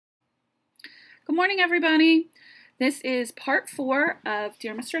Good morning, everybody. This is part 4 of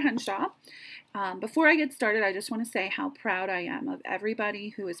Dear Mr. Henshaw. Before I get started, I just want to say how proud I am of everybody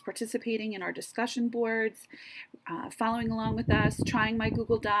who is participating in our discussion boards, following along with us, trying my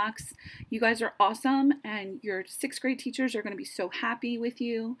Google Docs. You guys are awesome, and your 6th grade teachers are going to be so happy with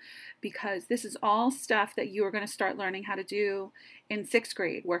you because this is all stuff that you are going to start learning how to do in 6th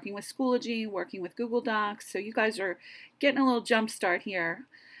grade, working with Schoology, working with Google Docs. So you guys are getting a little jump start here.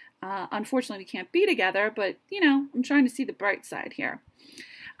 Unfortunately, we can't be together, but, I'm trying to see the bright side here.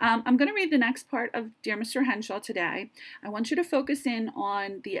 I'm going to read the next part of Dear Mr. Henshaw today. I want you to focus in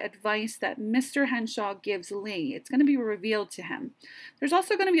on the advice that Mr. Henshaw gives Lee. It's going to be revealed to him. There's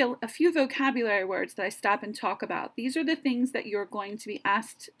also going to be a few vocabulary words that I stop and talk about. These are the things that you're going to be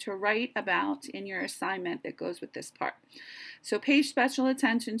asked to write about in your assignment that goes with this part. So pay special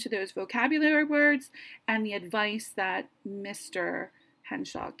attention to those vocabulary words and the advice that Mr.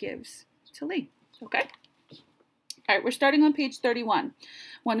 Henshaw gives to Lee. Okay? All right, we're starting on page 31.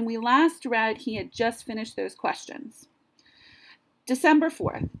 When we last read, he had just finished those questions. December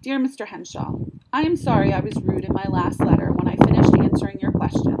 4th. Dear Mr. Henshaw, I am sorry I was rude in my last letter when I finished answering your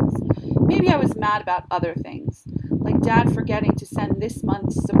questions. Maybe I was mad about other things, like Dad forgetting to send this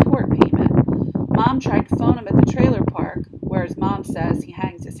month's support payment. Mom tried to phone him at the trailer park, where his mom says he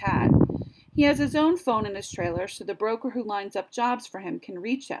hangs his hat. He has his own phone in his trailer, so the broker who lines up jobs for him can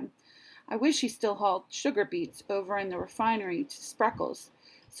reach him. I wish he still hauled sugar beets over in the refinery to Spreckles,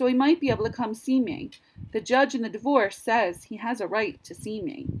 so he might be able to come see me. The judge in the divorce says he has a right to see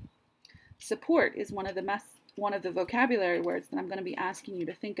me. Support is one of the vocabulary words that I'm going to be asking you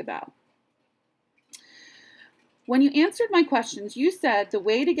to think about. When you answered my questions, you said the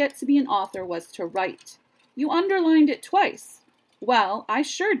way to get to be an author was to write. You underlined it twice. Well, I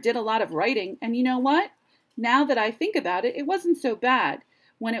sure did a lot of writing, and you know what? Now that I think about it, it wasn't so bad.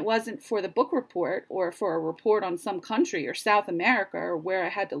 When it wasn't for the book report or for a report on some country or South America or where I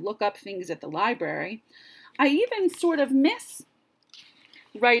had to look up things at the library. I even sort of miss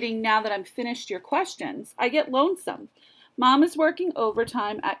writing now that I'm finished your questions. I get lonesome. Mom is working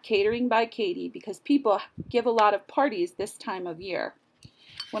overtime at Catering by Katie because people give a lot of parties this time of year.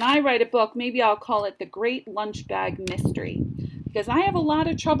 When I write a book, maybe I'll call it The Great Lunch Bag Mystery, because I have a lot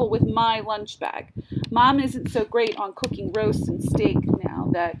of trouble with my lunch bag. Mom isn't so great on cooking roast and steak now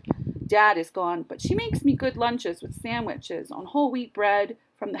that Dad is gone, but she makes me good lunches with sandwiches on whole wheat bread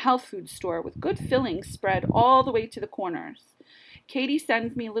from the health food store with good fillings spread all the way to the corners. Katie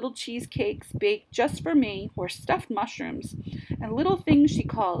sends me little cheesecakes baked just for me or stuffed mushrooms and little things she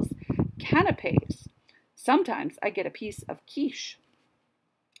calls canapes. Sometimes I get a piece of quiche.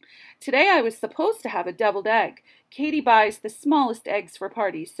 Today I was supposed to have a deviled egg. Katie buys the smallest eggs for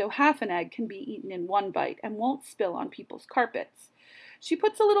parties, so half an egg can be eaten in one bite and won't spill on people's carpets. She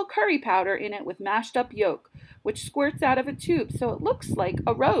puts a little curry powder in it with mashed up yolk, which squirts out of a tube so it looks like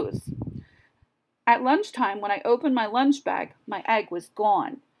a rose. At lunchtime, when I opened my lunch bag, my egg was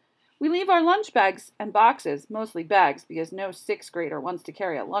gone. We leave our lunch bags and boxes, mostly bags because no 6th grader wants to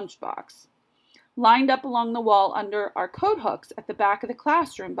carry a lunch box, lined up along the wall under our coat hooks at the back of the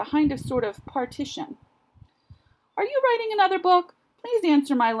classroom behind a sort of partition. Are you writing another book? Please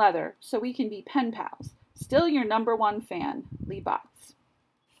answer my letter so we can be pen pals. Still your #1 fan, Lee Botts.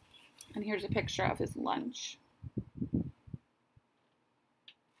 And here's a picture of his lunch.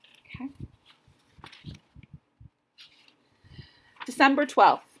 Okay. December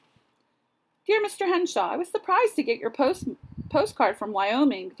 12th. Dear Mr. Henshaw, I was surprised to get your postcard from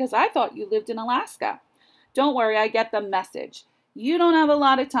Wyoming because I thought you lived in Alaska. Don't worry, I get the message. You don't have a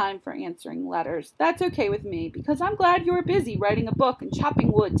lot of time for answering letters. That's okay with me because I'm glad you were busy writing a book and chopping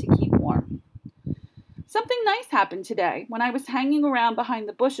wood to keep warm. Something nice happened today. When I was hanging around behind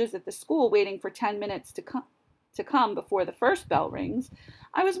the bushes at the school waiting for 10 minutes to come before the first bell rings,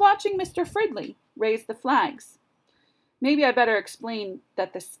 I was watching Mr. Fridley raise the flags. Maybe I better explain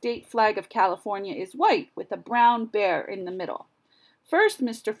that the state flag of California is white with a brown bear in the middle. First,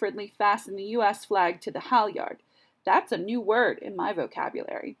 Mr. Fridley fastened the U.S. flag to the halyard. That's a new word in my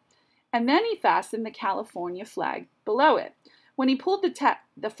vocabulary. And then he fastened the California flag below it. When he pulled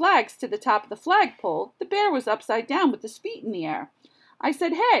the flags to the top of the flagpole, the bear was upside down with his feet in the air. I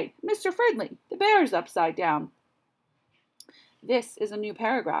said, "Hey, Mr. Fridley, the bear is upside down." This is a new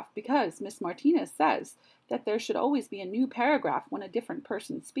paragraph because Miss Martinez says that there should always be a new paragraph when a different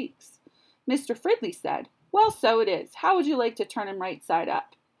person speaks. Mr. Fridley said, "Well, so it is. How would you like to turn him right side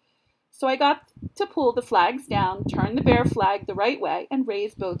up?" So I got to pull the flags down, turn the bear flag the right way, and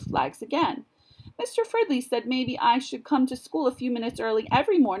raise both flags again. Mr. Fridley said maybe I should come to school a few minutes early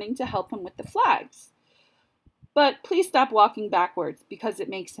every morning to help him with the flags. But please stop walking backwards because it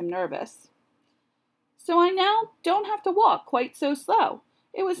makes him nervous. So I now don't have to walk quite so slow.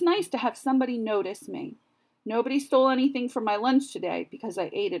 It was nice to have somebody notice me. Nobody stole anything from my lunch today because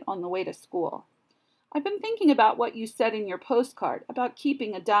I ate it on the way to school. I've been thinking about what you said in your postcard about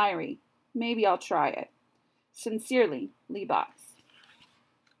keeping a diary. Maybe I'll try it. Sincerely, Lee Botts.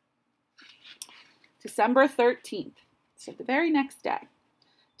 December 13th. So the very next day.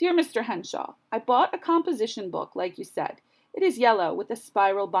 Dear Mr. Henshaw, I bought a composition book like you said. It is yellow with a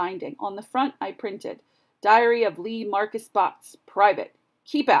spiral binding. On the front I printed, Diary of Lee Marcus Botts, Private.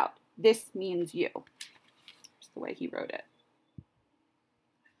 Keep out. This means you. That's the way he wrote it.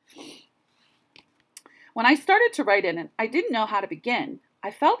 When I started to write in it, I didn't know how to begin.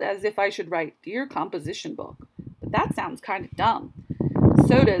 I felt as if I should write, Dear Composition Book. But that sounds kind of dumb.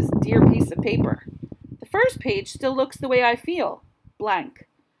 So does Dear Piece of Paper. The first page still looks the way I feel. Blank.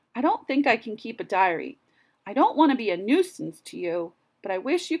 I don't think I can keep a diary. I don't want to be a nuisance to you, but I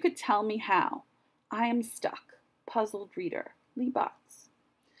wish you could tell me how. I am stuck. Puzzled reader. Lee Botts.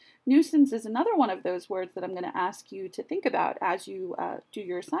 Nuisance is another one of those words that I'm going to ask you to think about as you do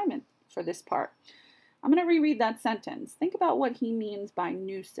your assignment for this part. I'm going to reread that sentence. Think about what he means by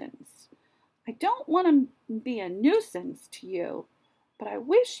nuisance. I don't want to be a nuisance to you, but I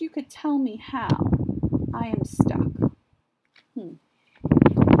wish you could tell me how. I am stuck.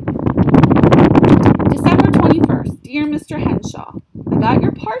 December 21st. Dear Mr. Henshaw, I got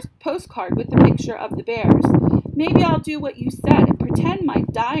your postcard with the picture of the bears. Maybe I'll do what you said and pretend my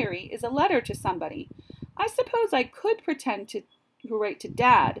diary is a letter to somebody. I suppose I could pretend to write to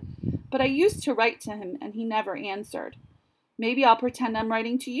Dad, but I used to write to him and he never answered. Maybe I'll pretend I'm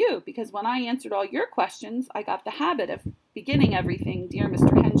writing to you, because when I answered all your questions, I got the habit of beginning everything, Dear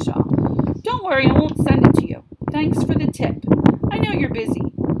Mr. Henshaw. Don't worry, I won't send it to you. Thanks for the tip. I know you're busy.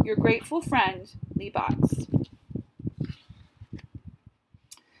 Your grateful friend, Lee Botts.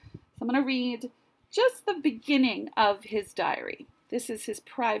 So I'm going to read just the beginning of his diary. This is his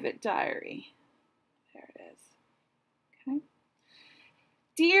private diary. There it is. Okay.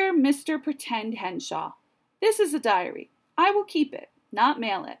 Dear Mr. Pretend Henshaw, this is a diary. I will keep it, not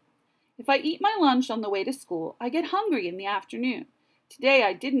mail it. If I eat my lunch on the way to school, I get hungry in the afternoon. Today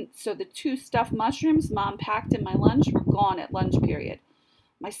I didn't, so the 2 stuffed mushrooms Mom packed in my lunch were gone at lunch period.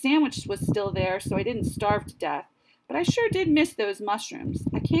 My sandwich was still there, so I didn't starve to death, but I sure did miss those mushrooms.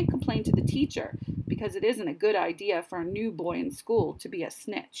 I can't complain to the teacher, because it isn't a good idea for a new boy in school to be a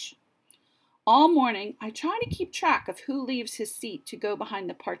snitch. All morning, I try to keep track of who leaves his seat to go behind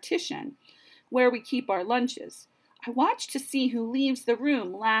the partition where we keep our lunches. I watch to see who leaves the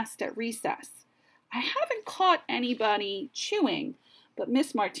room last at recess. I haven't caught anybody chewing, but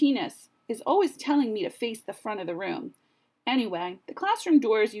Miss Martinez is always telling me to face the front of the room. Anyway, the classroom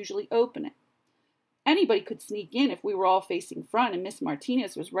door is usually open. Anybody could sneak in if we were all facing front and Miss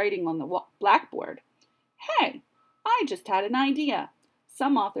Martinez was writing on the blackboard. Hey, I just had an idea.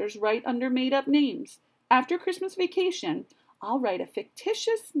 Some authors write under made-up names. After Christmas vacation, I'll write a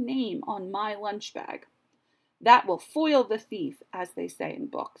fictitious name on my lunch bag. That will foil the thief, as they say in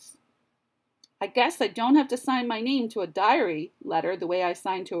books. I guess I don't have to sign my name to a diary letter the way I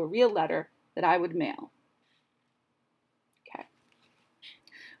sign to a real letter that I would mail. Okay.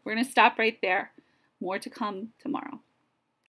 We're going to stop right there. More to come tomorrow.